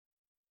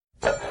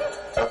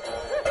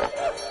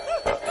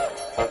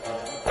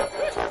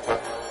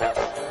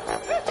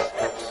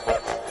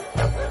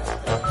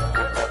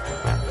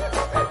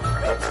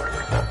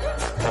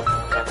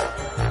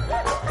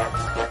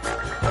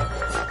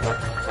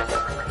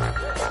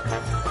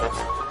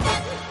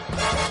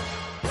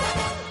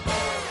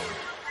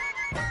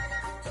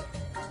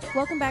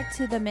Welcome back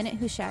to The Minute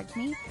Who Shagged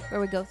Me,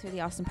 where we go through the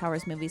Austin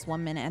Powers movies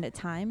 1 minute at a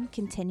time,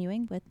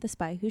 continuing with The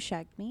Spy Who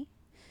Shagged Me.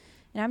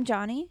 And I'm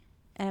Johnny,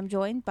 and I'm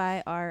joined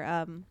by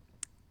our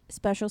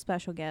special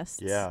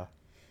guests. Yeah.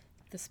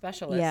 The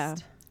specialist. Yeah.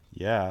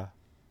 Yeah.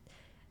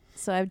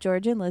 So I have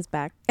George and Liz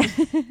back.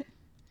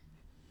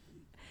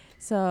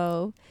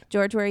 So,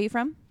 George, where are you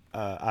from?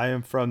 I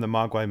am from the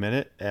Mogwai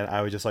Minute, and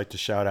I would just like to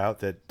shout out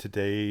that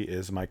today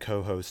is my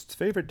co-host's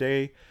favorite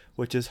day,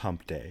 which is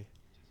Hump Day.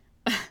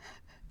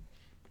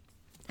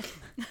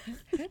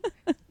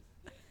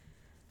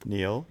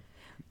 Neil,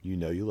 you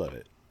know you love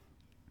it.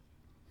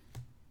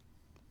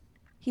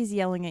 He's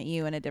yelling at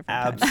you in a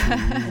different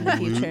time in the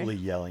future. Absolutely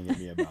yelling at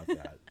me about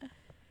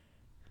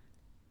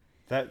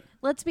that.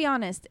 Let's be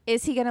honest.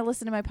 Is he going to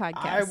listen to my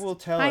podcast? I will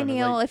tell him. Hi,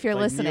 Neil, if you're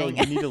listening.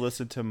 Neil, you need to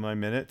listen to my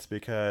minutes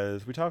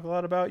because we talk a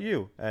lot about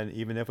you. And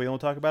even if we don't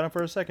talk about him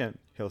for a second,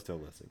 he'll still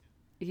listen.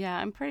 Yeah,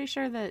 I'm pretty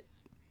sure that...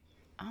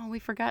 Oh, we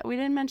forgot. We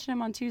didn't mention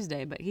him on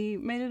Tuesday, but he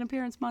made an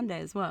appearance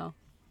Monday as well.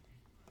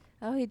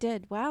 Oh, he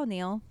did. Wow,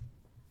 Neil.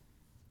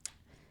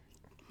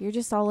 You're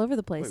just all over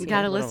the place. We here.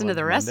 got to listen to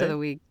the rest Monday? of the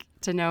week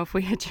to know if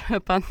we hit you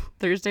up on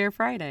Thursday or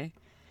Friday.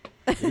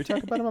 Did we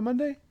talk about him on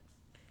Monday?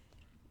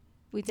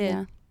 We did.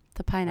 Yeah,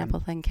 the pineapple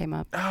thing came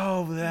up.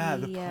 Oh, the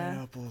Yeah.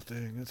 pineapple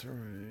thing. That's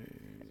right.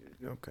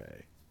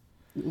 Okay.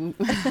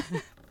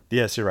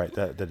 Yes, you're right.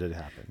 That did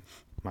happen.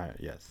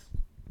 Yes.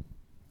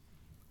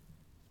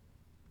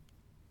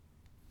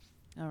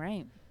 All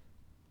right.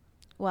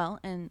 Well,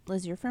 and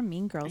Liz, you're from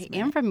Mean Girls. I Minute.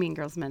 am from Mean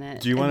Girls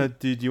Minute. Do you want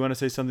to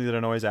say something that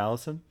annoys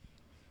Allison?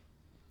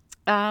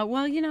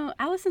 Well, you know,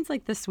 Allison's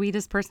like the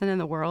sweetest person in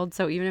the world,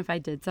 so even if I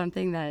did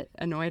something that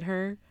annoyed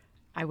her,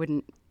 I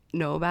wouldn't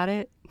know about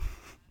it.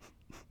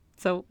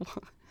 So,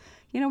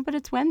 you know, but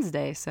it's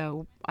Wednesday,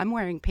 so I'm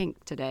wearing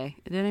pink today.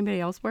 Did anybody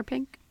else wear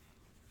pink?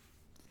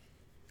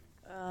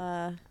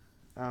 No.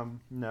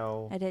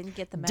 I didn't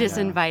get the memo.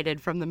 Disinvited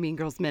from the Mean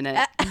Girls Minute.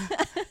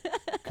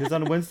 Because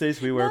on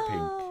Wednesdays we wear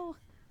pink.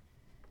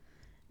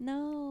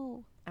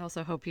 No. I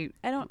also hope you...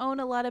 I don't own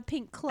a lot of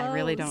pink clothes. I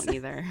really don't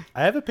either.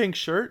 I have a pink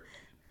shirt.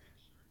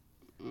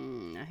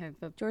 I have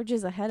a George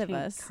is ahead of pink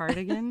us.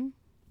 cardigan.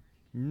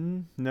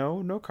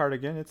 No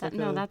cardigan. It's like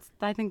No,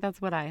 I think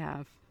that's what I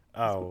have.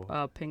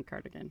 Oh. Pink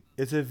cardigan.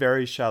 It's a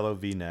very shallow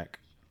V-neck.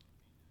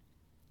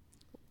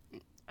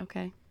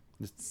 Okay.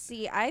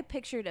 See, I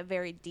pictured a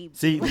very deep.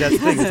 See, that's the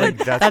thing. It's like,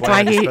 That's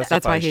why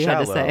why he had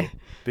to shallow, say.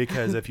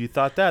 Because if you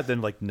thought that,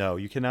 then like, no,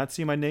 you cannot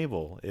see my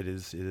navel. It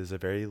is a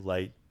very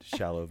light,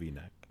 shallow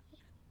V-neck.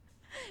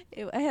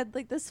 I had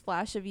like this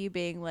flash of you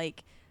being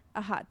like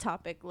a Hot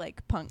Topic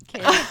like punk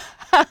kid,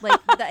 like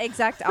the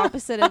exact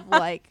opposite of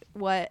like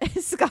what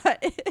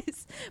Scott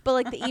is, but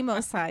like the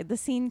emo side, the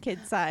scene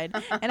kid side,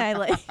 and I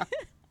like.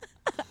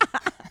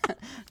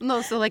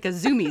 No, so like a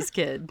Zoomies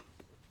kid.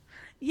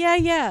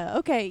 Yeah,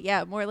 okay,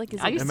 yeah, more like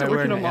a. I used Am to I work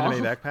wearing in an a mall.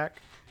 anime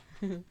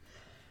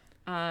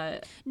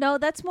backpack? No,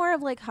 that's more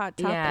of like Hot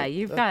Topic. Yeah,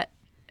 you've got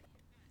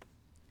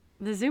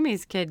the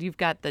Zoomies kid. You've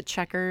got the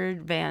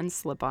checkered Vans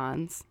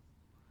slip-ons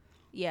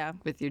Yeah.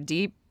 with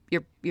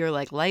your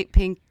like light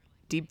pink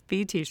deep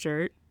V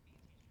t-shirt.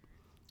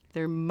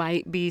 There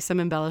might be some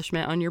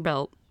embellishment on your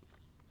belt.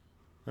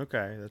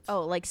 Okay. That's,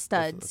 Oh, like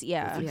studs. that's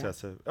yeah.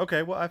 excessive.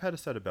 Okay, well, I've had a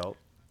studded belt.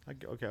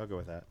 Okay, I'll go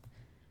with that.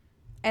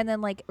 And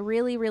then like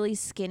really, really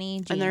skinny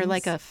jeans. And they're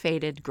like a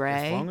faded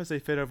gray. As long as they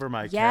fit over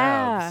my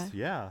Yeah. calves.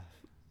 Yeah.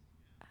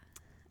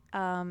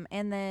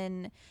 And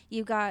then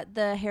you got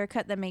the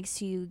haircut that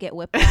makes you get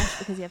whiplash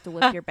because you have to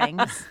whip your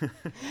bangs.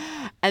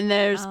 And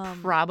there's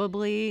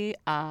probably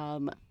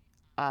an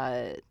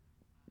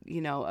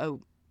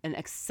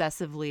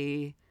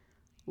excessively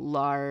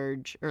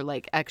large or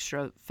like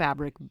extra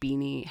fabric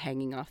beanie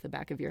hanging off the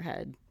back of your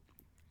head.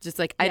 Just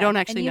like I don't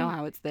actually know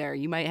how it's there.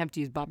 You might have to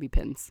use bobby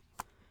pins.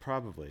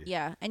 Probably.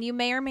 Yeah, and you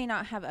may or may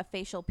not have a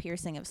facial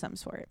piercing of some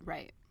sort.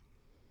 Right.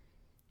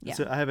 Yeah.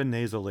 So I have a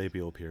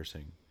nasolabial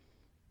piercing.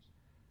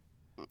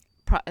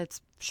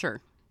 It's sure.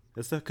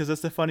 Because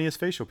that's the funniest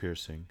facial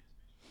piercing.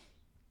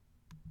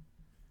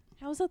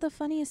 How is that the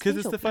funniest? Because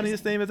it's facial the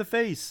funniest piercing? name of the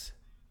face.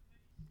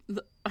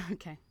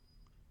 Okay.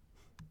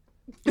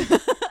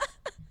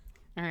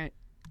 All right.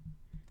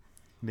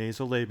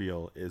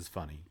 Nasolabial is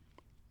funny.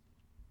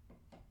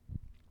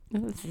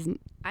 No, this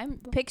isn't. I'm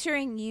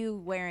picturing you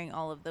wearing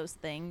all of those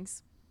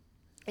things.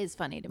 Is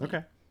funny to me.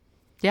 Okay.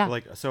 Yeah.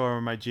 So are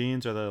my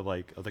jeans, are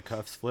the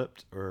cuffs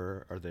flipped,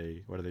 or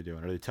what are they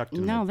doing? Are they tucked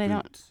in No, the they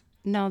don't. boots?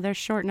 No, they're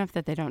short enough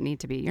that they don't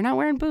need to be. You're not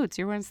wearing boots.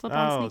 You're wearing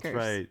slip-on Oh, sneakers.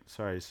 that's right.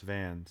 Sorry, it's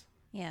Vans.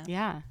 Yeah.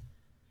 Yeah.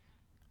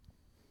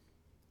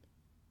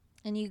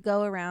 And you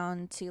go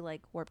around to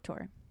like Warped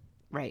Tour.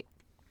 Right.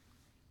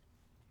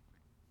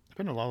 I've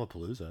been to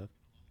Lollapalooza.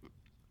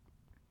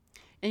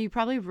 And you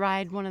probably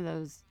ride one of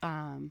those,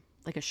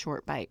 like a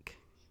short bike.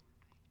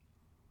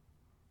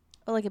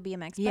 Oh, like a BMX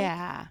bike?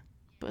 Yeah.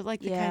 But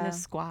like the kind Yeah. of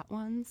squat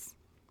ones.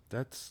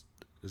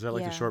 Is that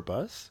like Yeah. a short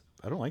bus?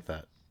 I don't like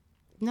that.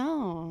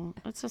 No,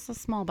 it's just a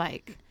small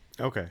bike.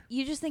 Okay.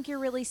 You just think you're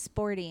really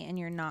sporty and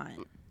you're not.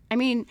 I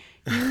mean,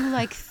 you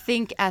like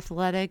think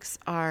athletics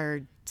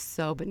are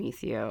so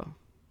beneath you.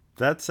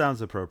 That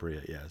sounds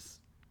appropriate, yes.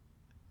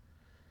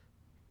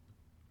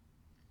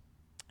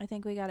 I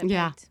think we got it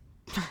Yeah. picked.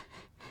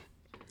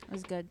 It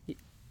was good.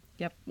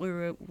 Yep,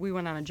 we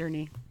went on a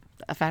journey,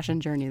 a fashion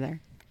journey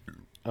there.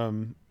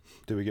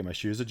 Did we get my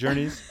shoes at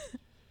Journeys?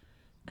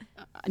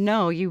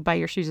 No, you buy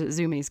your shoes at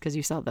Zoomies because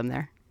you sell them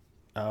there.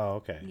 Oh,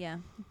 okay. Yeah.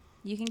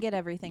 You can get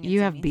everything. At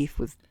You have Zoomies. beef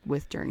with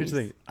Here's Journeys. the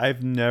thing. I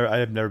have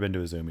never been to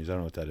a Zoomies. I don't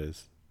know what that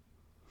is.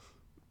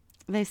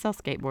 They sell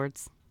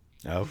skateboards.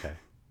 Oh, okay.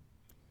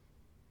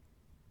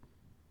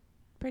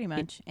 Pretty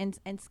much. And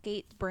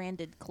skate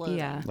branded clothing.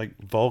 Yeah. Like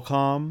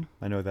Volcom,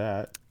 I know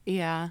that.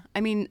 Yeah.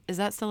 I mean, is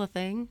that still a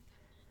thing?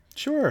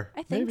 Sure.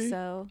 I think maybe.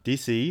 so.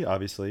 DC,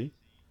 obviously.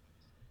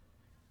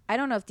 I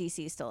don't know if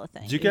DC is still a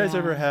thing. Did you guys Yeah.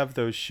 ever have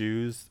those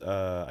shoes?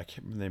 I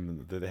can't remember the name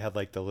of them. They had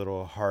like the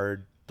little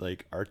hard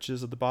like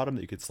arches at the bottom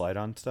that you could slide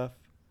on stuff.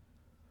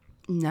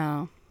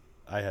 No.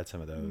 I had some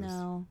of those.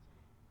 No.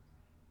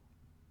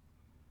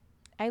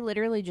 I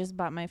literally just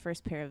bought my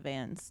first pair of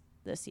Vans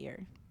this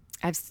year.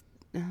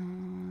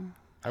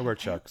 I wear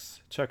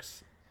Chucks.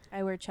 Chucks.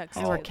 I wear Chucks.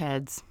 I wear too.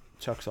 Keds.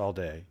 Chucks all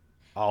day.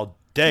 All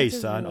day, Keds are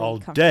son. really All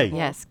day. comfortable.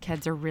 Yes,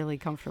 Keds are really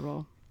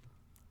comfortable.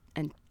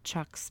 And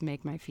Chucks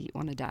make my feet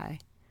want to die.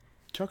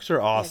 Chucks are Yeah,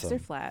 'cause awesome. they're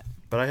flat.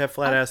 But I have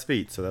flat ass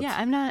feet, so that's Yeah,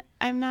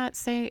 I'm not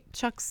saying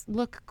Chucks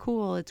look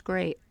cool. It's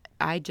great.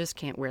 I just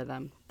can't wear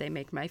them. They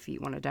make my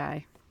feet want to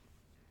die.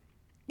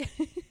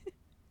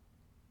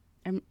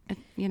 And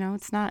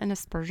it's not an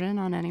aspersion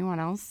on anyone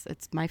else.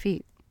 It's my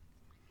feet.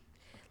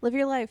 Live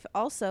your life.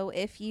 Also,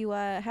 if you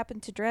happen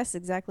to dress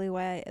exactly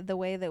the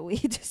way that we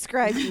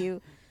described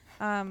you,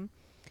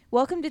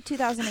 welcome to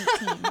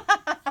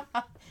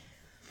 2018.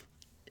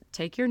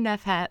 Take your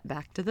Neff hat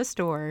back to the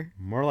store.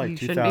 more like You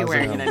shouldn't be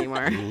wearing it 2000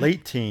 anymore.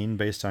 late teen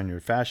based on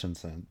your fashion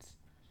sense.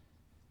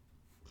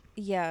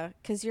 Yeah,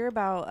 because you're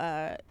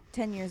about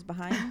 10 years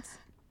behind.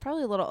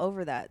 Probably a little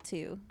over that,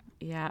 too.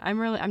 Yeah,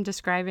 I'm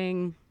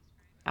describing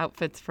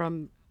outfits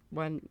from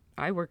when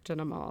I worked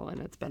in a mall,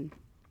 and it's been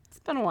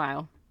a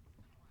while.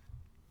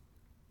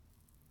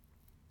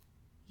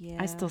 Yeah.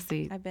 I still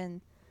see I've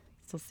been.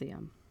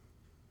 them.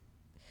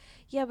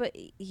 Yeah, but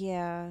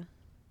yeah.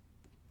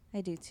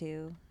 I do,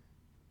 too.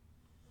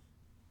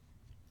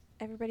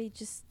 Everybody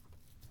just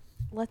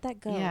let that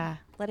go. Yeah.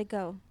 Let it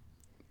go.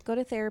 Go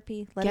to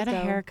therapy. Let Get it a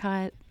go.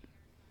 haircut.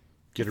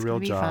 Get It's a real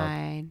gonna be job.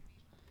 Fine.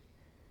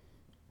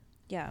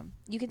 Yeah.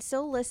 You can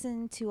still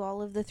listen to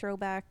all of the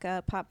throwback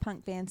pop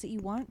punk bands that you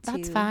want to.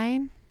 That's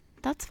fine.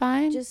 That's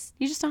fine. Just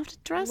you just don't have to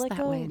dress let that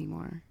go. way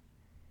anymore.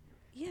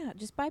 Yeah,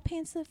 just buy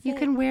pants that fit. You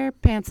can wear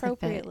pants that fit.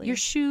 appropriately. Your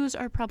shoes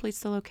are probably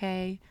still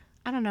okay.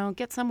 I don't know.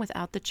 Get some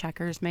without the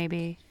checkers,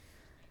 maybe.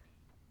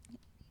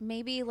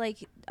 Maybe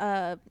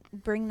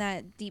bring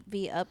that deep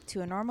V up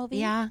to a normal V.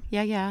 Yeah.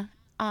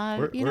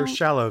 Or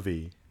shallow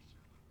V.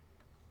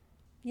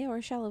 Yeah,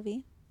 or shallow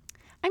V.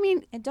 I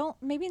mean, And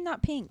maybe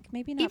not pink.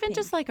 Maybe not even pink.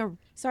 just like a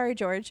Sorry,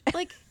 George.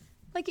 like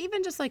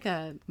even just like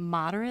a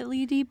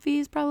moderately deep V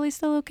is probably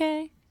still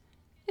okay.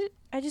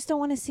 I just don't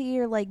want to see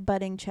your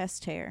budding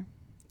chest hair.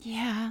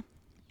 Yeah.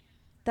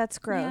 That's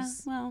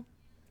gross. Yeah, well.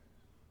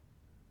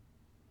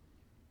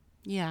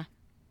 Yeah.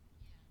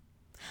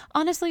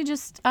 Honestly,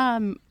 just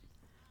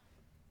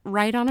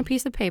write on a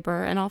piece of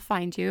paper and I'll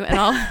find you and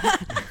I'll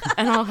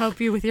and I'll help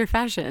you with your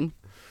fashion.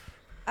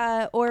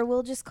 Or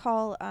we'll just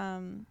call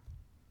the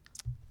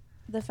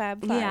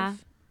Fab Five. Yeah.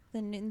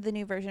 The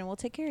new version. We'll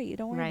take care of you.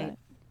 Don't worry about it.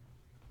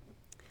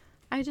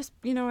 I just,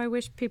 I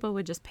wish people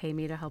would just pay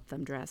me to help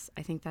them dress.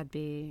 I think that'd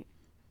be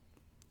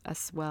a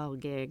swell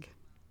gig.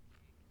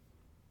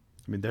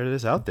 I mean, there it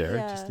is out there.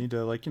 Yeah. Just need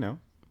to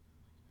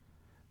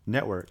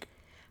network.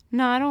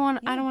 No, I don't want.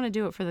 I Yeah. don't want to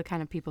do it for the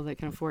kind of people that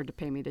can afford to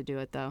pay me to do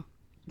it, though.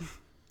 You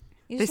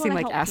They just seem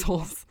wanna like help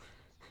people. assholes.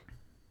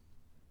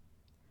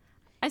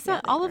 I said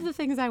they all are. of the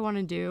things I want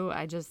to do.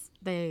 I just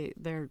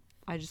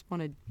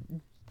want to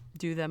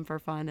do them for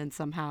fun and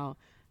somehow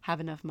have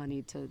enough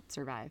money to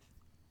survive.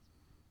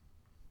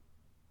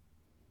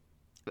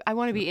 I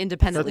want to be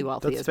independently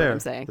wealthy. That's Is fair. what I'm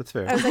saying. That's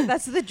fair. I was like,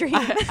 that's the dream.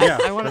 Yeah,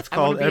 I wanna- that's I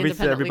wanna called be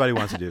everything. independently- Everybody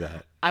wants to do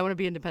that. I want to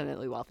be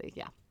independently wealthy.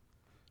 Yeah.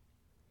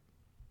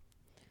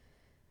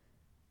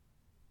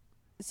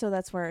 So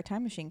that's where our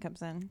time machine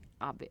comes in.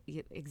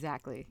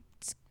 Exactly.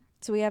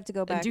 So we have to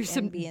go back do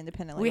some- and be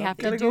independently. we have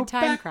wealthy. to do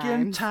time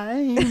crime.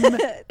 time.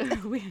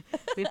 we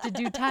have to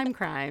do time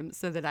crime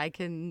so that I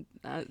can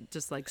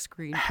just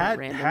screen had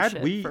random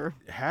shit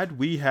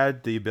we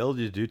had the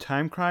ability to do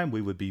time crime,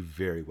 we would be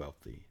very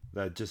wealthy.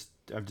 I'm just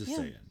Yeah.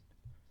 saying.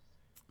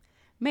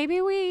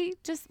 Maybe we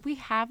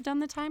have done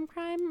the time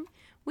crime.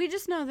 We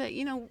just know that,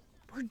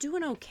 we're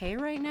doing okay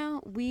right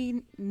now.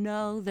 We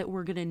know that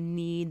we're going to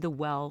need the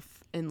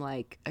wealth in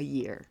a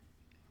year.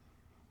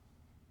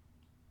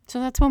 So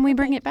that's when we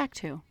bring it back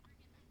to.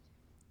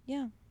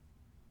 Yeah.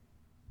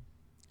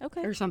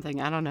 Okay. Or something.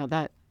 I don't know.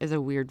 That is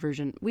a weird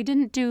version. We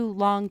didn't do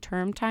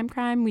long-term time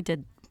crime.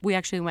 We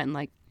actually went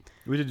and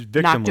We did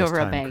Knocked victimless over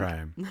a time bank.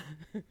 crime.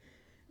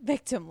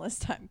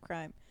 Victimless time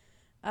crime.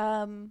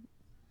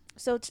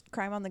 So it's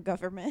crime on the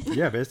government.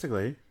 Yeah,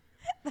 basically.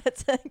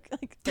 That's like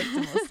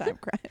victimless time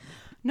crime.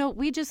 No,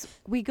 we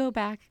go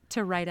back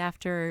to right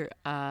after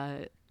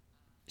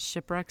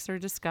shipwrecks are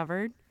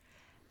discovered,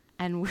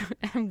 and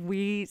and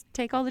we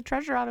take all the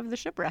treasure out of the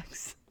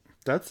shipwrecks.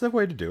 That's the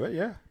way to do it,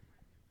 yeah.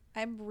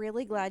 I'm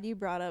really glad you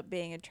brought up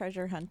being a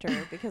treasure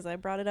hunter because I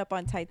brought it up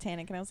on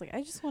Titanic and I was like,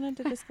 I just wanted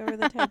to discover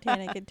the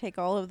Titanic and take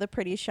all of the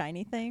pretty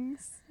shiny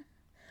things.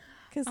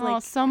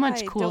 Cause So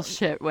much I cool don't-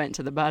 shit went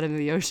to the bottom of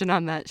the ocean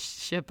on that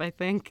ship, I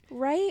think.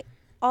 Right?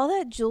 All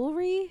that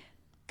jewelry?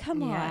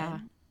 Come Yeah.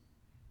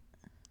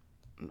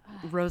 on.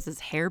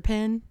 Rose's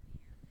hairpin.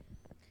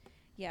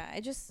 Yeah,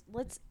 that's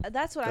what I'm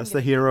That's gonna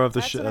the hero do. of the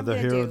That's what I'm the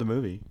gonna hero do. of the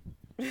movie.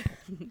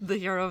 The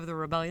hero of the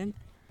rebellion.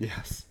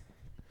 Yes.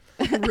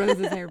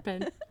 Rose's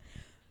hairpin.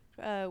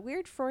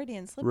 Weird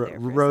Freudian slip there.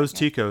 for a Rose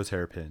second. Tico's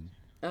hairpin.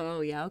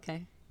 Oh, yeah,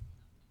 okay.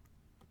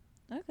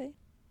 Okay.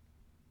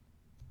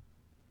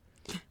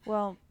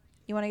 Well,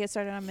 you want to get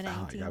started on minute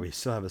Oh my 18? god, we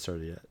still haven't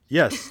started yet.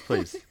 Yes,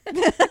 please.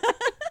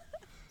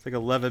 It's like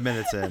 11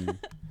 minutes in.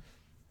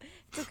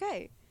 It's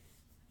okay.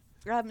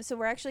 So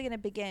we're actually going to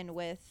begin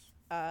with,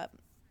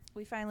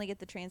 we finally get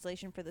the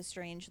translation for the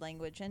strange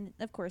language. And,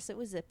 of course, it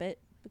was Zip It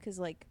because,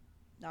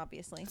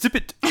 obviously. Zip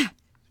it. I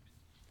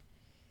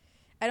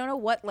don't know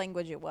what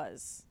language it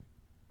was.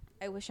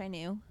 I wish I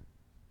knew.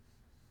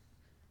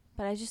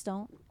 But I just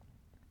don't.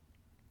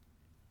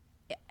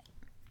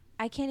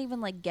 I can't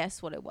even,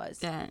 guess what it was.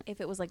 Yeah.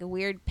 If it was, a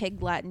weird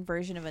pig Latin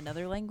version of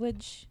another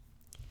language.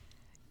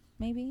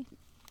 Maybe.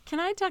 Can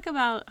I talk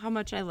about how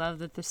much I love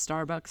that the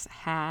Starbucks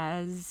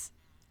has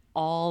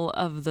all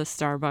of the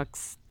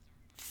Starbucks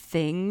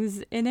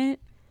things in it?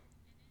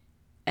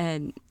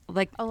 And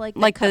the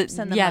cups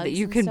and the that mugs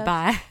you and can stuff?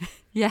 buy.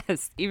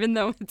 Yes, even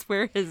though it's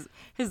where his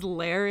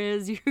lair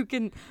is, you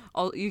can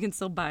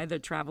still buy the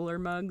traveler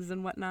mugs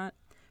and whatnot.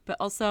 But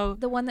also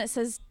The one that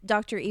says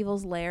Dr.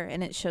 Evil's lair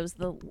and it shows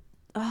the...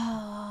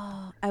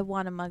 Oh, I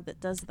want a mug that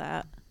does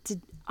that.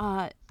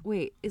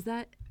 wait, is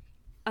that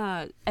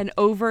an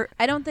over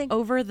I don't think...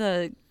 over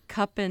the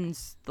cup and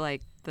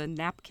the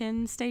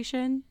napkin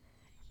station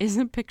is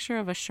a picture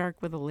of a shark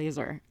with a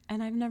laser,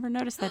 and I've never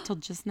noticed that till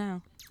just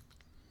now.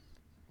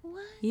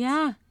 What?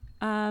 Yeah,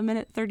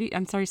 minute 30.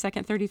 I'm sorry,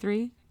 second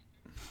 33.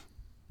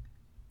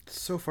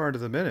 So far into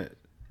the minute.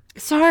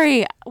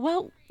 Sorry.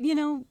 Well,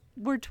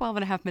 we're 12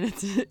 and a half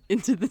minutes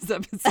into this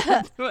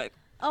episode. But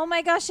Oh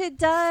my gosh, it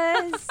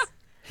does.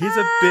 He's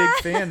a big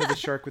fan of the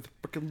shark with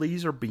a freaking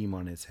laser beam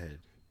on his head.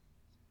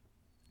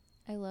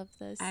 I love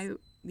this.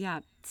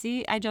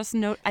 see, I just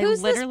I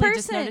Who's this literally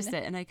just person? noticed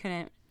it, and I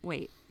couldn't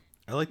wait.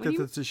 I like What do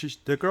that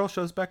the girl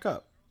shows back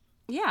up.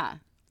 Yeah,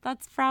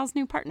 that's Frau's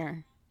new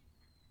partner.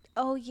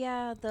 Oh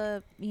yeah,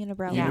 the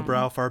unibrow. Yeah.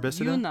 Unibrow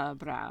Farbicida.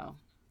 Unibrow.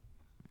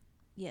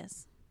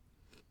 Yes.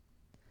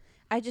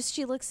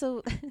 She looks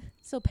so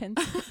so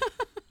pensive.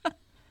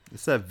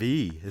 It's that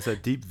V. It's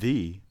that deep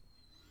V.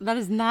 That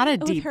is not a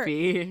deep her-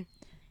 V.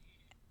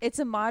 It's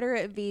a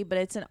moderate V, but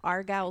it's an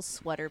Argyle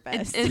sweater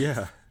vest. It's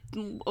Yeah.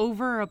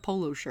 over a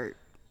polo shirt,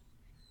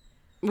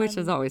 which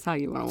is always how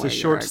you want to It's wear a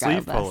your short Argyle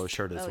sleeve vest. polo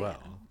shirt as Oh, well.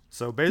 yeah.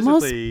 So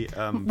basically, Wait,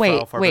 Frau I'm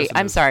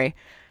Farbicida's- sorry.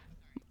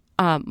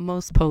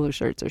 Most polo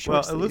shirts are short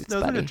Well, sleeves, it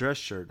was like a buddy. dress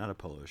shirt, not a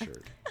polo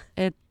shirt.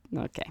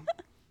 Okay.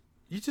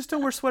 You just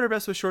don't wear sweater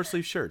vests with short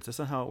sleeve shirts. That's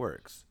not how it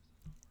works.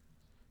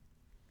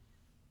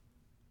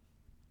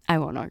 I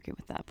won't argue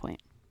with that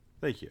point.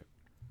 Thank you.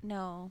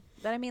 No,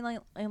 but I mean,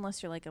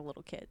 unless you're like a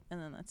little kid,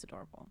 and then that's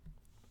adorable.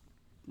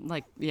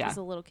 Yeah. Because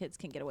the little kids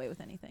can get away with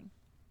anything.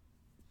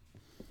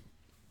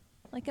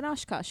 Like an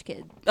Oshkosh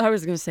kid. I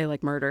was going to say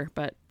murder,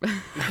 but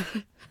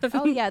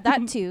Oh yeah,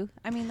 that too.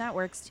 I mean, that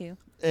works too.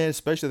 And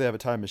especially they have a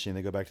time machine.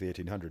 They go back to the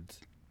 1800s.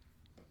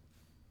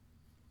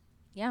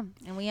 Yeah,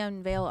 and we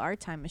unveil our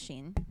time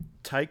machine.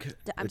 Tyke.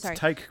 I'm It's sorry.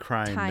 Tyke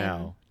crime Time.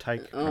 now.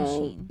 Tyke.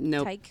 Oh, Machine.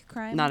 nope. Tyke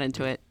crime. not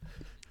into it.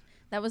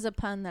 That was a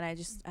pun that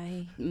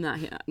Not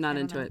don't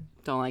into know. it.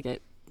 Don't like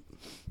it.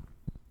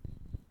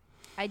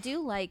 I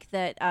do like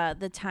that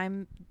the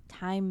time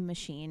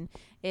machine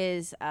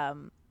is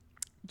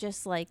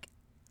just like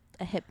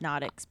a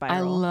hypnotic I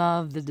spiral.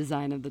 love the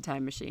design of the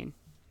time machine.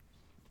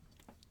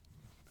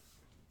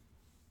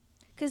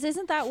 Because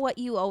isn't that what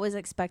you always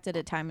expected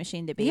a time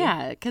machine to be?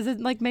 Yeah, because it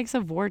makes a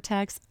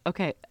vortex.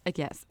 Okay,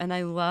 yes, and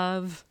I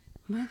love.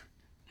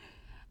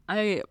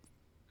 It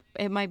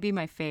might be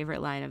my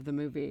favorite line of the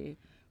movie,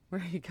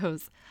 where he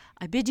goes,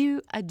 "I bid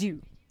you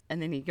adieu,"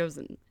 and then he goes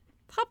and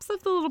hops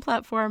off the little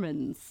platform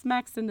and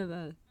smacks into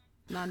the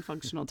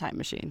non-functional time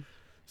machine.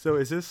 So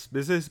is this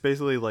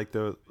basically like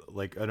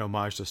an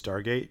homage to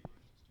Stargate?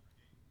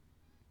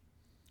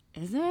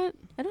 Is it?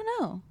 I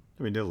don't know.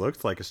 I mean, it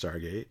looks like a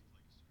Stargate.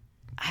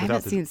 I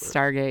Without haven't the- seen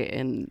Stargate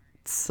in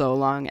so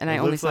long, and I It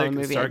only looks saw like the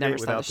movie. I Stargate never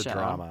saw the without show. the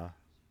drama,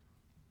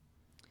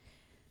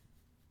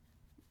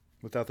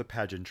 without the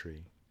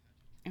pageantry.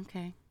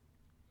 Okay.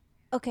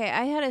 Okay,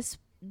 I had a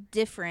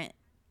different.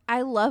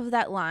 I love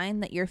that line,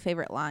 that your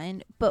favorite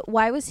line, but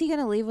why was he going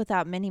to leave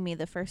without Mini-Me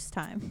the first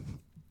time?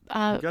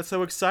 He got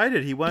so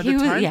excited. He wanted he to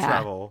was- time yeah.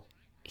 travel.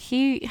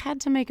 He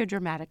had to make a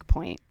dramatic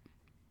point.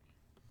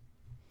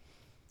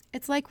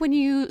 It's like when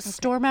you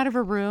storm out of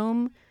a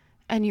room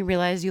and you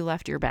realize you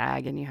left your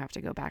bag and you have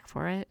to go back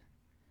for it.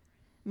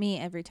 Me,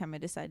 every time I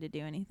decide to do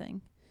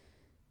anything,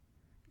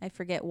 I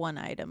forget one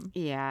item.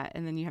 Yeah,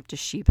 and then you have to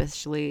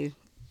sheepishly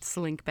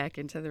slink back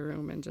into the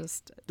room and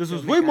just... This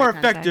was make way eye more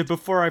contact. effective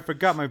before I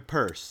forgot my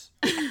purse.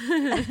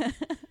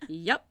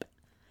 Yep.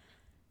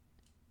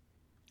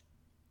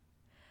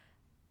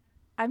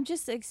 I'm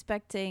just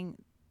expecting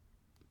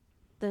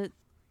the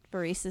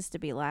baristas to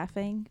be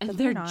laughing. And but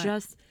they're not.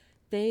 just...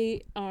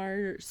 They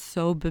are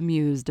so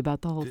bemused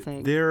about the whole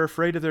thing. They're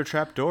afraid of their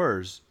trap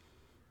doors.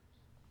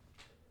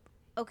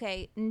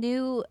 Okay,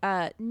 new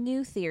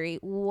theory.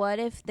 What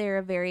if they're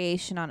a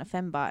variation on a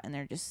fembot and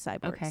they're just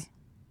cyborgs? Okay.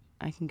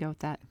 I can go with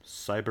that.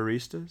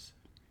 Cyberistas?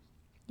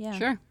 Yeah.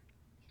 Sure.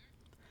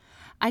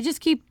 I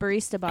just keep...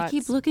 Barista bots. I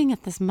keep looking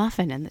at this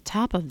muffin and the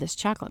top of this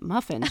chocolate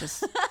muffin.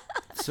 Just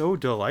So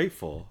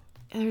delightful.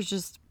 there's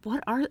just...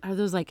 What are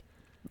those, like,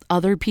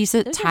 other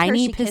pieces? Those are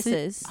Tiny Hershey pieces?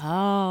 Kisses.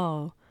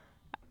 Oh.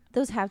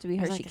 Those have to be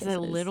There's Hershey like Kisses. the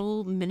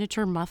little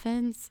miniature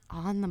muffins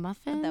on the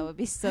muffin. That would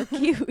be so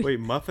cute.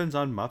 Wait, muffins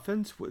on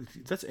muffins?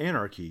 That's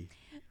anarchy.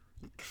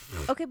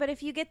 Okay, but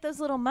if you get those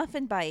little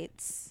muffin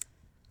bites,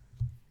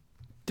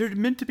 They're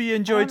meant to be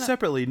enjoyed know.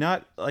 separately,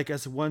 not like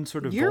as one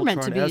sort of You're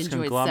meant to be Voltron-esque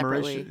enjoyed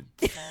conglomeration.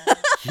 Yeah,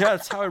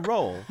 that's how I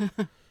roll.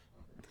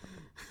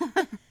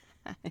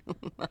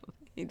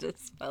 He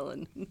just fell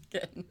in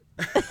again.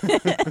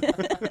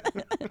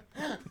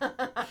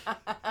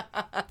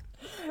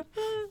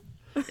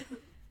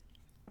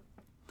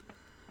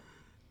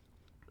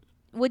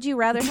 would you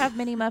rather have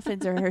mini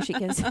muffins or Hershey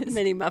Kisses?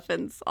 Mini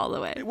muffins all the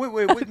way.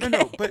 Wait,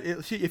 no.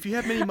 But see, if you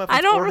have mini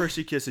muffins don't or re-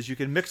 Hershey Kisses, you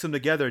can mix them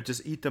together and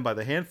just eat them by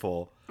the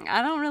handful.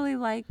 I don't really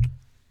like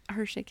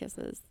Hershey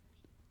Kisses.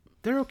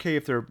 They're okay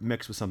if they're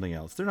mixed with something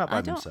else. They're not by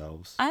I don't-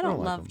 themselves. I don't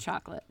like love them.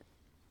 chocolate.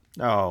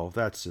 Oh,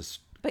 that's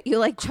just But you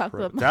like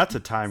chocolate muffins. that's a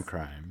time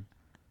crime.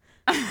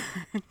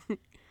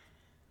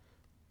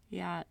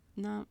 Yeah,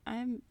 no,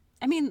 I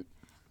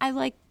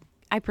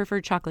prefer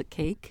chocolate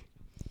cake.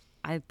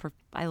 I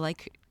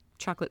like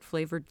chocolate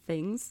flavored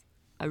things.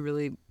 I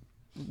really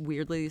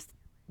weirdly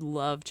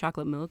love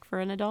chocolate milk for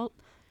an adult.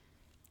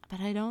 But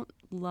I'm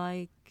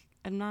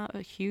not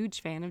a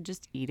huge fan of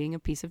just eating a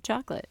piece of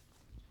chocolate.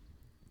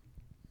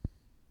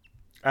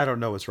 I don't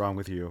know what's wrong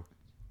with you.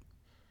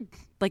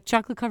 Like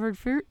chocolate covered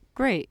fruit,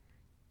 great.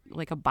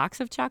 Like a box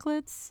of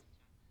chocolates?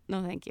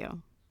 No, thank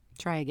you.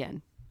 Try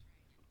again.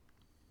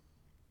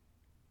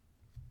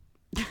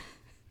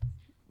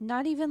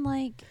 Not even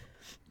like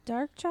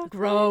dark chocolate.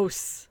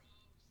 Gross.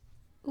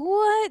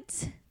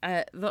 What?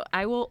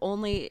 I will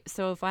only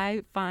if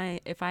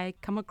I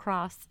come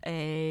across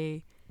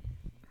a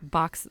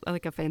box,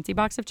 like a fancy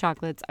box of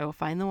chocolates, I will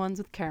find the ones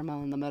with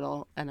caramel in the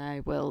middle and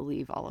I will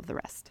leave all of the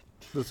rest.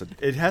 Listen,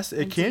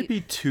 it can't be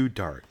too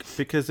dark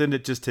because then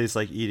it just tastes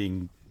like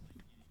eating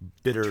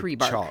bitter Tree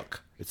bark.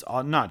 chalk. It's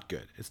not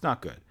good. It's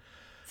not good.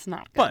 It's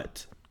not good.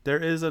 But there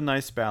is a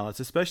nice balance,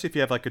 especially if you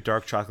have like a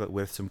dark chocolate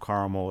with some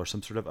caramel or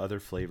some sort of other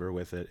flavor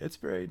with it. It's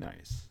very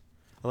nice.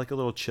 I like a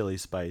little chili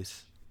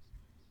spice.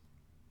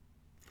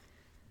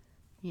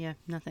 Yeah,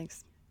 no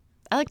thanks.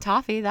 I like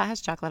toffee. That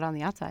has chocolate on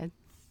the outside.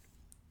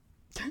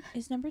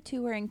 Is number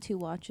 2 wearing 2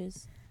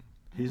 watches?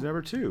 He's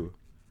number 2.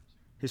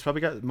 He's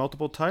probably got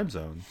multiple time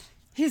zones.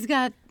 He's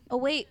got... Oh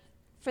wait,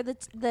 for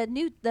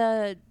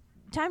the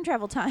time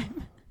travel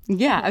time.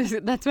 Yeah,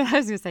 that's what I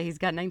was going to say. He's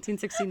got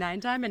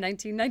 1969 time and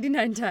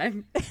 1999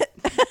 time.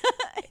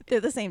 They're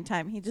the same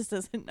time. He just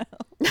doesn't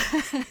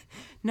know.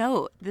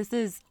 No,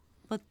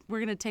 we're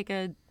going to take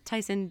a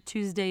Tyson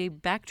Tuesday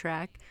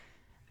backtrack.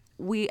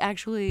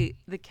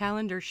 The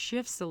calendar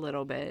shifts a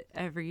little bit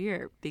every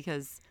year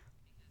because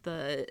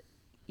the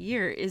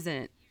year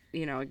isn't,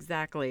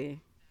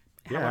 exactly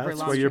Yeah, however that's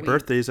long. why your we-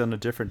 birthday's on a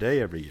different day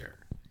every year.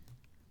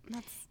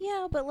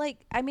 Yeah, but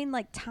like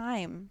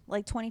time,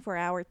 like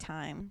 24-hour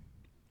time.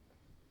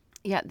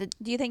 Yeah,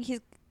 Do you think he's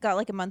got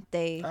like a month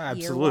day? year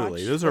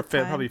Absolutely. watch Those are with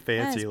time? probably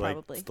fancy, Yes, like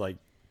probably. like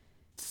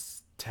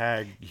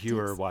Tag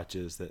Heuer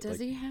watches that does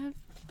like he have?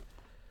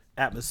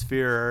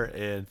 atmosphere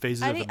and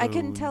phases of the moon. I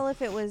couldn't tell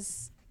if it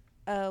was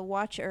a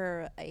watch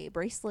or a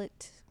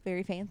bracelet.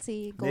 Very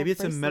fancy. Gold Maybe it's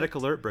bracelet. a medic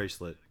alert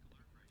bracelet.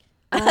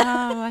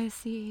 Oh, I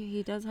see.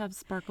 He does have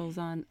sparkles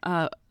on.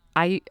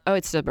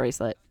 It's a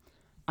bracelet.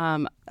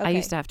 I Okay.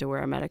 used to have to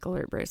wear a medical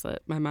alert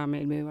bracelet. My mom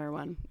made me wear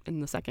one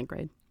in the 2nd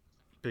grade.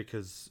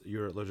 Because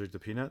you're allergic to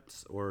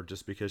peanuts, or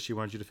just because she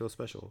wanted you to feel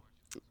special?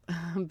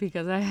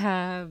 Because I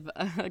had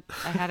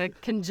a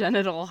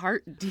congenital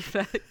heart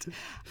defect.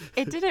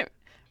 It didn't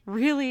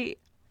really,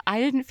 I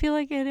didn't feel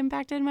like it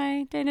impacted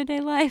my day-to-day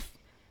life.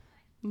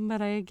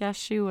 But I guess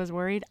she was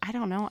worried. I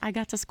don't know. I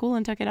got to school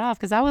and took it off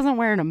because I wasn't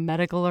wearing a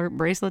medical alert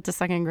bracelet to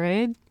 2nd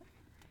grade.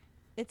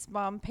 It's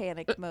mom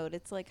panic mode.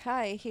 It's like,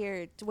 hi,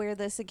 here, wear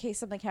this in case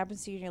something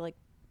happens to you. And you're like,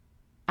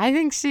 I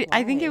think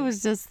it Why?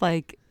 was just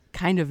like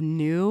kind of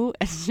new.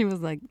 And she was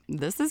like,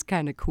 this is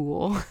kind of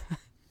cool.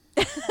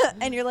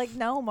 and you're like,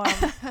 no, mom,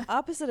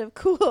 opposite of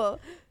cool.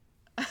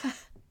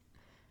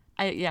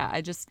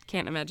 I just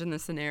can't imagine the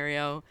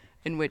scenario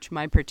in which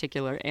my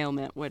particular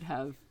ailment would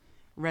have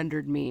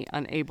rendered me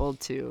unable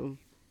to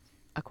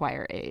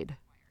acquire aid.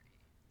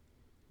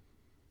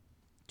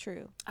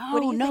 True. Oh, What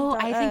do you no,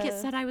 think, I think it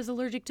said I was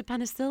allergic to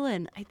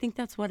penicillin. I think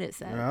that's what it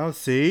said. Oh,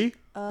 see?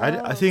 I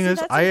Oh, think see, this,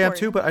 that's I am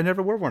too, important. but I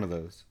never wore one of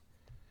those.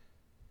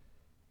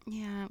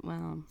 Yeah,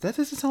 well, That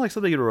doesn't sound like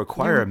something you would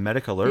require a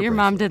medical alert. your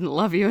mom bracelet. didn't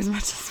love you as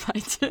much as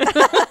I did.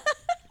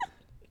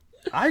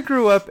 I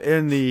grew up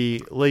in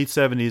the late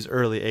 70s,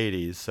 early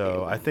 80s,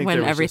 so I think when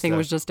there was everything just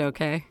was just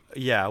okay.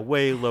 yeah,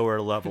 way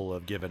lower level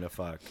of giving a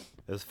fuck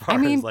as far I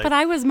mean, as like. but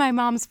I was my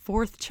mom's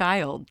fourth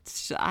child.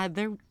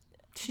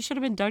 She should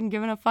have been done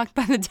giving a fuck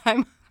by the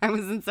time I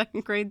was in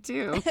second grade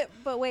too.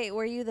 But wait,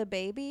 were you the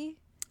baby?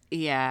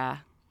 Yeah,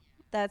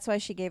 That's why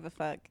she gave a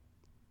fuck.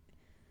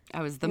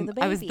 I was You're the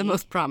the I was the baby.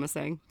 most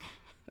promising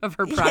of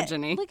her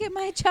progeny. Look at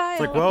my child.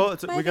 It's like, well,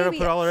 My we got to baby.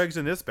 put all our eggs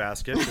in this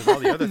basket because all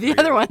the other The three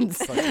other are ones,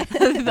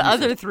 the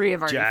other three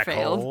have already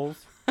failed.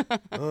 jackholes.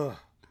 Ugh.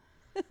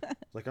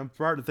 Like I'm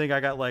starting to think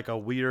I got like a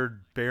weird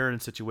barren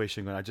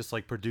situation when I just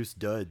like produce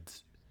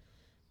duds.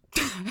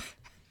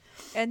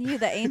 And you,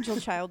 the angel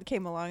child,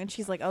 came along, and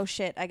she's like, "Oh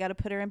shit, I got to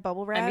put her in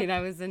bubble wrap I mean,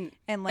 I was in.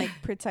 and like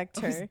protect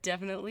It was her."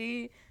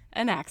 definitely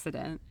an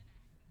accident,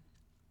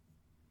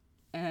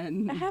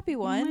 and A happy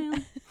one,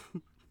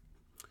 well,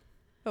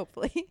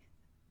 hopefully.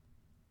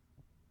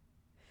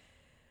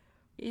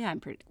 yeah, I'm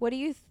pretty. What do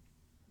you?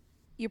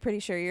 You're pretty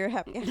sure you're a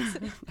happy No,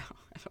 accident.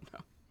 I don't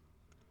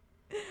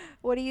know.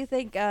 What do you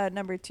think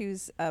number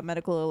two's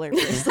medical alert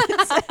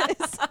bracelet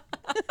says?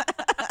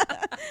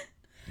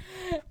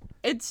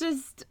 It's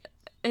just,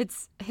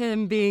 it's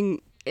him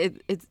being.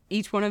 It's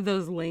each one of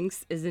those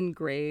links is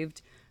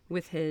engraved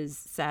with his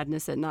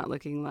sadness at not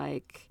looking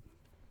like.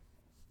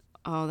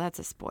 Oh, that's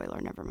a spoiler.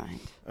 Never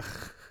mind.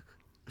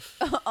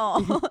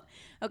 Oh,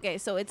 okay.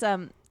 So it's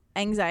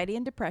anxiety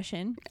and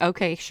depression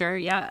Okay, sure.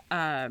 Yeah.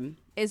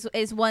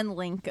 is one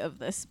link of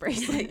this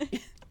bracelet.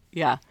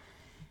 Yeah.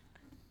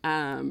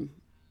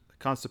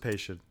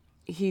 Constipation.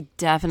 He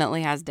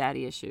definitely has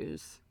daddy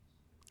issues.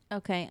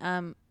 Okay.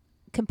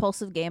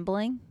 Compulsive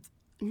gambling.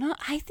 No,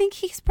 I think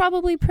he's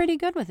probably pretty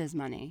good with his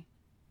money.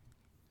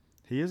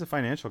 He is a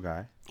financial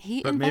guy,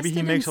 He but maybe he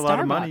invested makes in a lot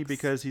of money Starbucks.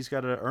 because he's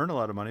got to earn a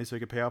lot of money so he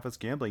can pay off his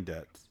gambling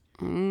debts.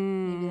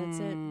 Maybe that's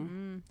it.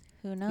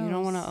 Who knows? You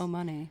don't want to owe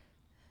money.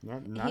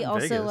 Not He in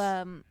also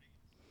Vegas.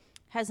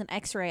 has an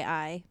X-ray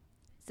eye.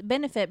 It's a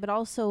benefit, but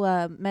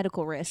also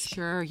medical risk.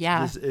 Sure,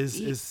 yeah.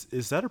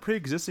 Is that a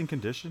pre-existing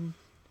condition?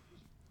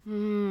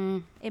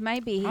 It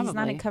might be. He's Probably.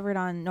 not covered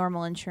on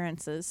normal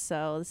insurances,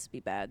 so this would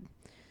be bad.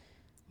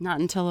 Not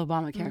until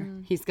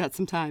Obamacare. He's got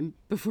some time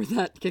before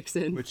that kicks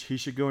in. Which he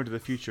should go into the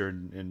future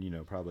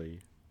and probably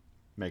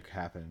make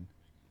happen.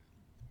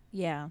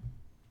 Yeah.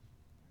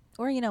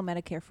 Or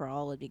Medicare for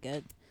all would be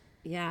good.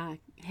 Yeah.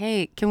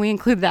 Hey, can we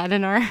include that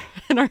in our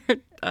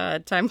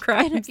time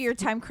crimes? Your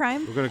time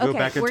crime. We're going to go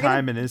back in we're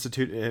time and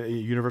institute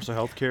universal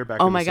health care back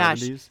Oh in my the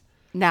gosh. 70s.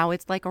 Now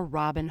it's like a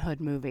Robin Hood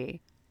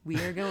movie. We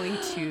are going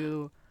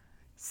to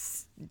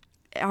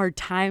our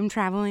time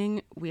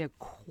traveling. We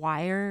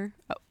acquire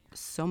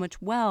so much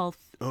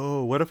wealth.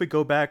 Oh, what if we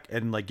go back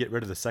and like get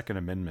rid of the Second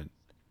Amendment?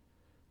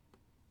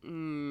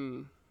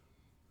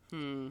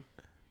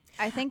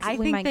 I think I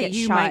we think might that get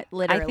you shot might.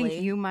 literally. I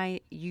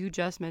think you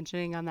just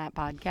mentioning on that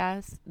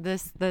podcast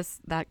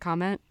that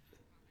comment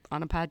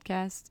on a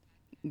podcast.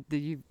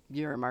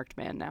 You're a marked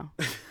man now.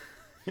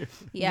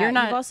 Yeah, You're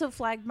not- you've also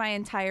flagged my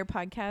entire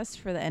podcast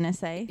for the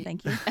NSA.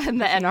 Thank you.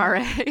 And the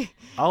NRA.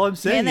 All I'm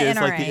saying the is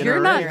like the NRA. You're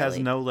NRA not- has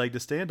no leg to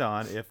stand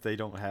on if they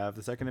don't have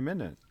the Second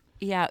Amendment.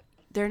 Yeah,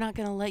 they're not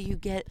going to let you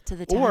get to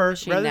the time Or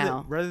machine rather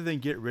now. rather than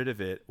get rid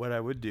of it, what I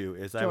would do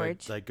is I would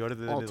George. like go to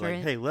the Alter like,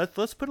 it. hey,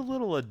 let's put a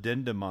little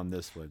addendum on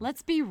this one.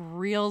 Let's be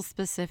real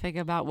specific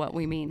about what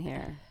we mean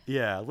here.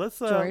 Yeah, let's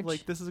George.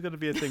 like this is going to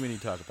be a thing we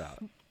need to talk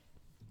about.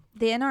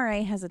 The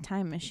NRA has a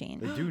time machine.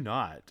 They do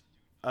not.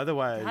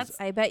 Otherwise, That's-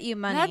 I bet you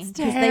money That's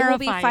because they will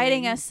be terrifying.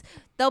 fighting us.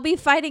 They'll be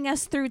fighting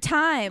us through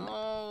time.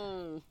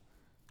 Oh.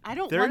 I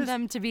don't There want is-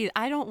 them to be.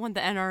 I don't want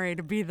the NRA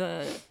to be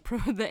the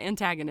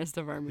antagonist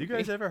of our movie. you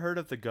guys ever heard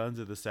of the Guns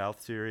of the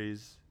South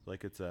series?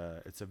 Like it's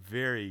a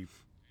very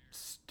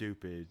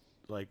stupid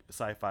like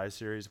sci-fi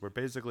series where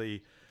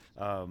basically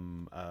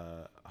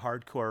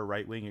hardcore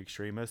right-wing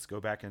extremists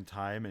go back in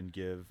time and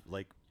give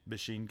like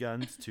machine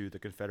guns to the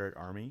Confederate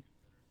Army.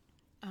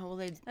 Oh well,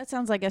 they That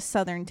sounds like a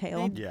Southern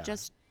tale. Yeah.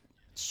 just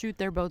shoot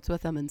their boats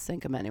with them and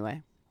sink them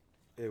anyway.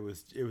 It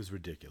was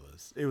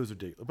ridiculous. It was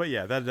ridiculous. But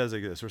yeah, that does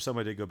exist where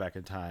somebody did go back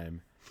in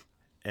time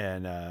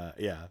and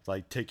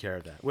like take care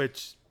of that,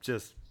 which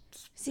just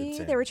See,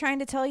 insane. they were trying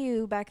to tell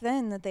you back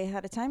then that they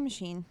had a time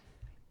machine.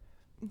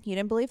 You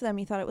didn't believe them.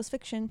 You thought it was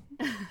fiction.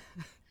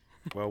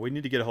 Well, we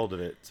need to get a hold of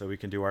it so we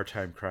can do our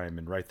time crime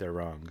and right their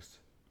wrongs.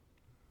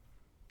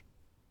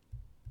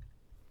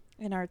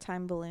 In our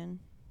time balloon.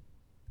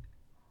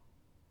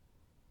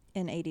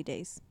 In 80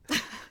 days.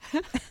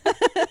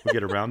 We'll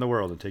get around the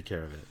world and take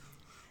care of it.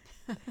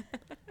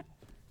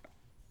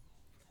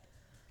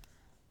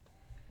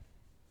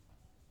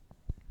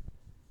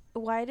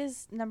 Why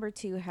does number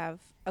 2 have?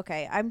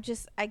 Okay,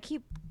 I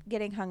keep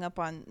getting hung up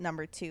on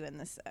number 2 in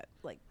this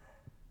like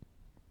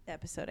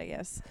episode, I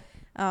guess.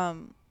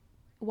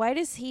 Why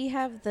does he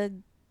have the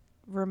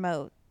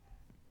remote?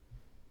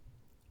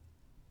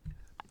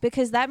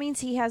 Because that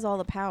means he has all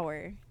the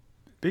power.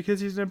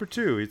 Because he's number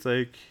 2. He's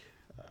like,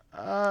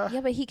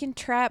 Yeah, but he can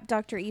trap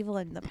Dr. Evil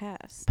in the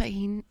past. But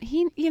he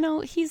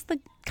he's the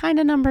kind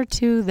of number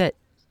 2 that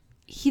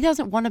he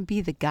doesn't want to be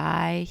the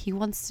guy. He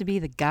wants to be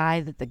the guy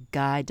that the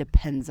guy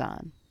depends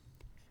on.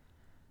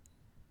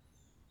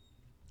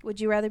 Would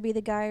you rather be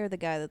the guy or the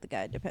guy that the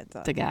guy depends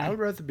on? The guy. I would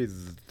rather be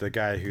the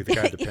guy who the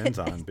guy depends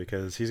on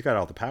because he's got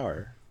all the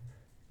power.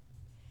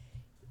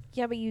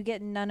 Yeah, but you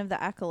get none of the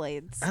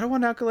accolades. I don't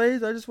want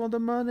accolades. I just want the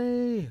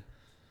money.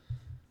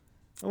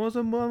 I want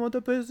the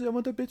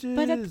bitches.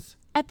 But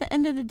at the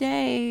end of the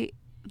day,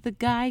 the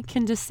guy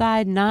can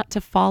decide not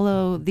to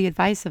follow the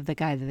advice of the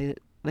guy that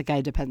the guy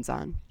depends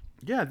on.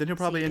 Yeah, then he'll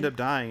probably end up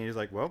dying, and he's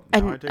like, well, now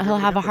I And take he'll over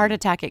the have a heart company.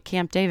 attack at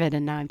Camp David,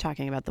 and now I'm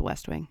talking about the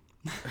West Wing.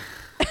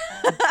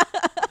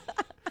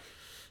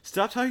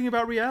 Stop talking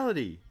about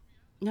reality.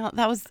 No,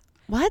 that was...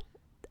 What?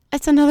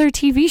 It's another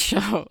TV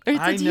show. It's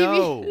a I TV.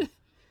 know.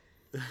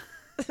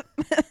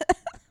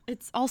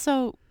 It's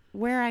also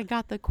where I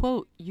got the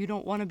quote, you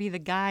don't want to be the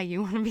guy,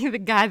 you want to be the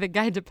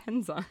guy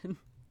depends on.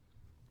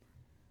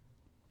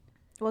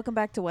 Welcome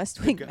back to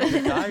West Wing. The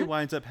guy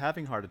winds up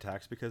having heart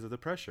attacks because of the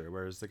pressure,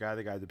 whereas the guy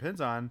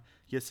depends on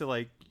gets to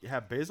like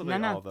have basically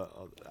No. all the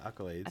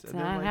accolades. That's and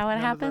then, not like, how it none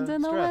of happens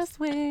in the stress. West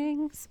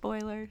Wing.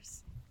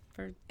 Spoilers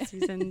for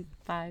season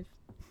 5,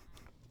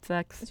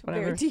 6, Very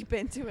whatever. deep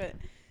into it.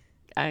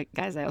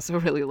 Guys, I also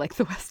really like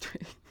the West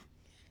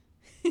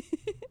Wing.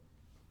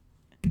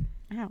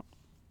 Ow.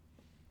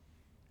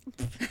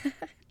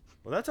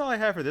 Well, that's all I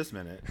have for this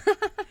minute.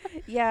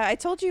 Yeah, I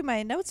told you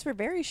my notes were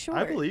very short.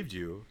 I believed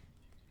you.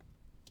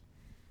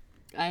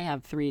 I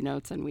have 3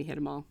 notes and we hit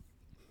them all.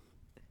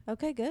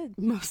 Okay, good.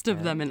 Most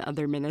of them in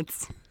other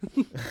minutes.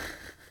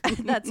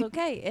 That's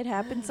okay. It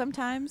happens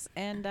sometimes,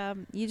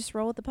 and you just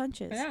roll with the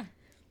punches.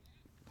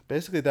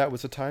 Basically, that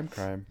was a time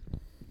crime.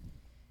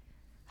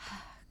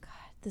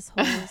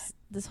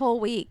 This whole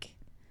week,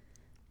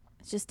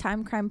 it's just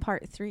Time Crime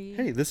Part 3.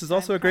 Hey, this is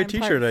also a Time great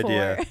Crime T-shirt Part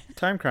idea. 4.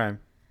 Time crime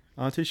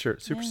on a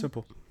T-shirt. Super Yeah.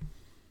 simple.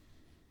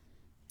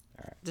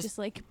 Just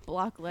like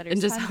block letters.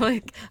 And just Time-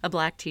 like a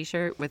black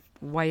t-shirt with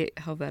white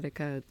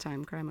Helvetica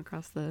time crime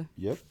across the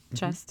Yep.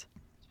 chest.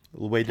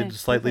 Weighted Okay,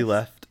 slightly perfect.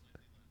 left.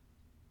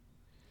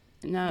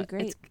 No, Be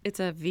great. it's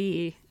a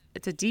V.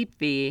 It's a deep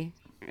V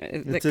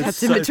that It's a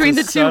cuts in su- it's between a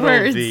the 2 subtle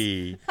words.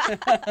 V.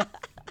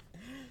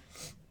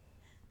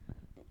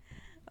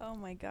 Oh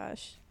my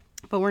gosh.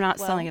 But we're not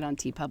Well- selling it on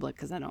TeePublic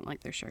because I don't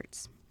like their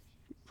shirts.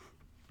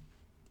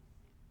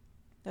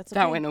 That's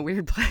okay. That went a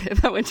weird place.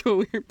 That went to a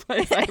weird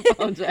place. I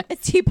apologize.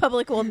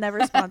 TeePublic will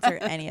never sponsor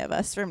any of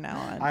us from now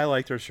on. I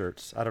like their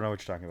shirts. I don't know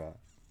what you're talking about.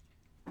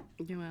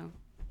 Well,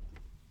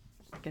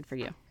 good for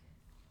you.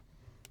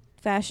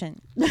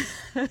 Fashion.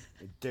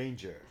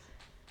 Danger.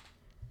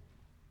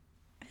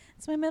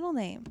 It's my middle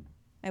name.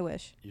 I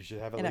wish. You should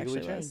have it It legally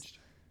actually was. changed.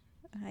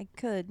 I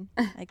could.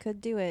 I could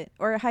do it.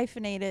 Or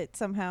hyphenate it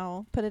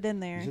somehow. Put it in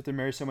You there. just have to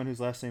marry someone whose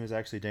last name is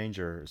actually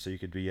Danger, so you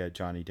could be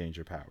Johnny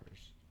Danger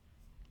Powers.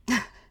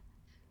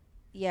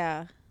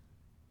 Yeah.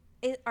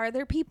 Are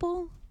there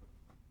people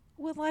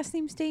with last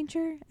names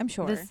Danger? I'm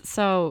sure.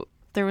 So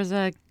there was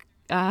a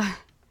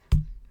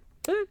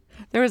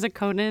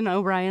Conan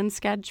O'Brien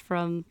sketch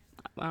from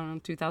I don't know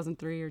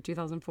 2003 or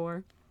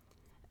 2004,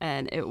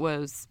 and it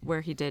was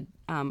where he did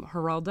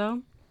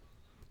Geraldo,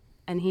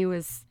 and he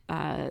was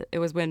it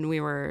was when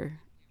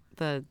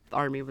the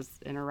army was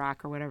in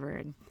Iraq or whatever,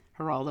 and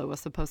Geraldo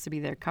was supposed to be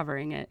there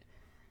covering it.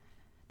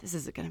 This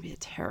is going to be a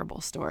terrible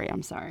story.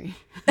 I'm sorry.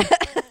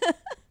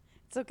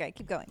 It's okay.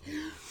 Keep going.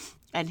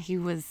 And he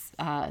was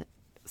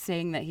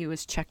saying that he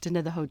was checked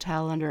into the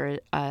hotel under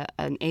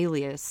an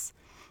alias,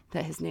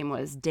 that his name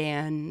was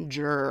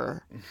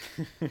Danger.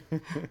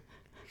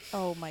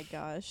 Oh my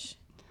gosh.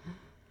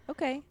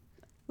 Okay.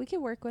 We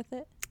can work with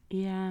it.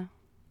 Yeah,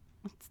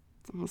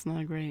 it's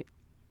not great.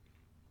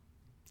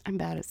 I'm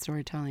bad at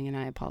storytelling, and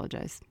I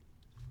apologize.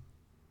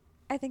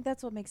 I think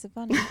that's what makes it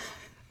funny.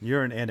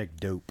 You're an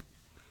anecdote.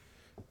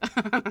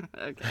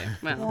 Okay,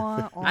 well,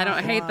 Wah, I don't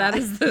wah, hate wah. that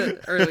as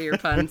the earlier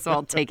pun, so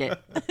I'll take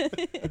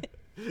it.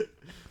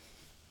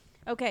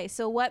 Okay,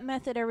 so what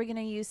method are we going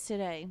to use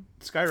today?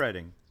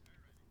 Skywriting.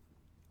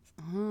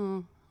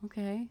 Oh,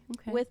 okay.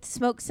 With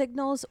smoke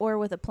signals or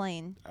with a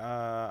plane?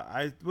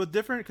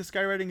 Different because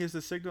skywriting is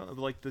the signal of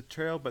like the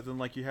trail, but then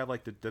like you have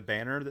like the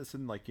banner that's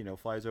in like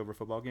flies over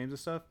football games and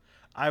stuff.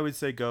 I would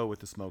say go with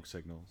the smoke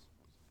signals.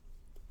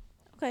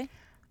 Okay.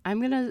 I'm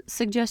going to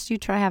suggest you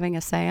try having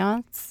a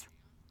seance.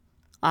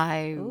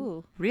 I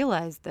Ooh.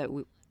 realized that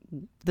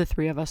the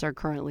 3 of us are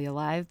currently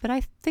alive, but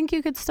I think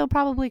you could still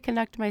probably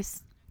contact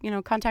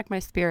my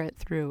spirit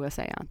through a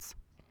seance.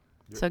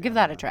 So give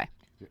that a try.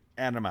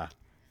 Anima.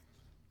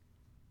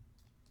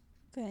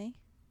 Okay.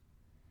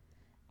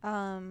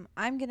 I'm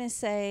going to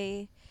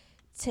say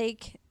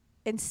take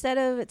instead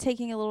of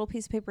taking a little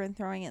piece of paper and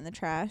throwing it in the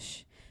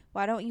trash,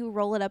 why don't you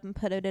roll it up and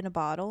put it in a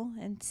bottle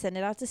and send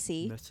it out to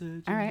sea?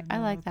 Message All right, in I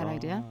like a that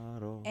idea.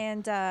 bottle.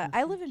 And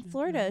I live in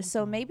Florida,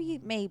 so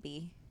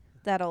maybe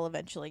that'll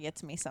eventually get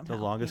to me somehow.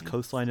 The longest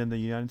coastline in the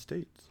United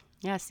States.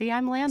 Yeah, see,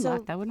 I'm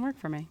landlocked. So- That wouldn't work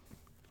for me.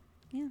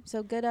 Yeah,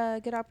 so good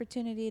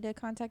opportunity to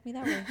contact me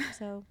that way.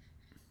 So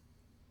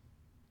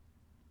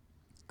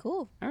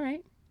cool. All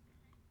right.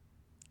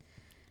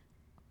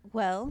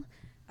 Well,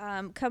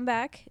 come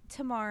back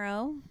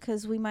tomorrow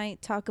because we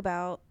might talk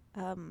about.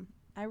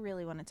 I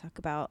really want to talk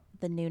about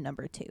the new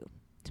number 2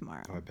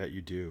 tomorrow. Oh, I bet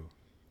you do.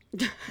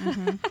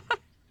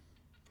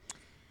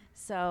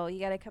 So you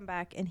got to come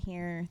back and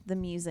hear the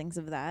musings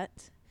of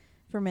that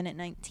for minute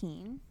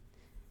 19.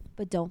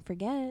 But don't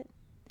forget,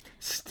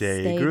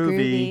 Stay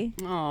groovy.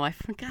 Oh, I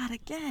forgot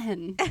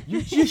again.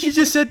 You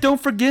just said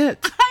don't forget.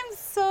 I'm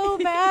so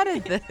bad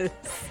at this.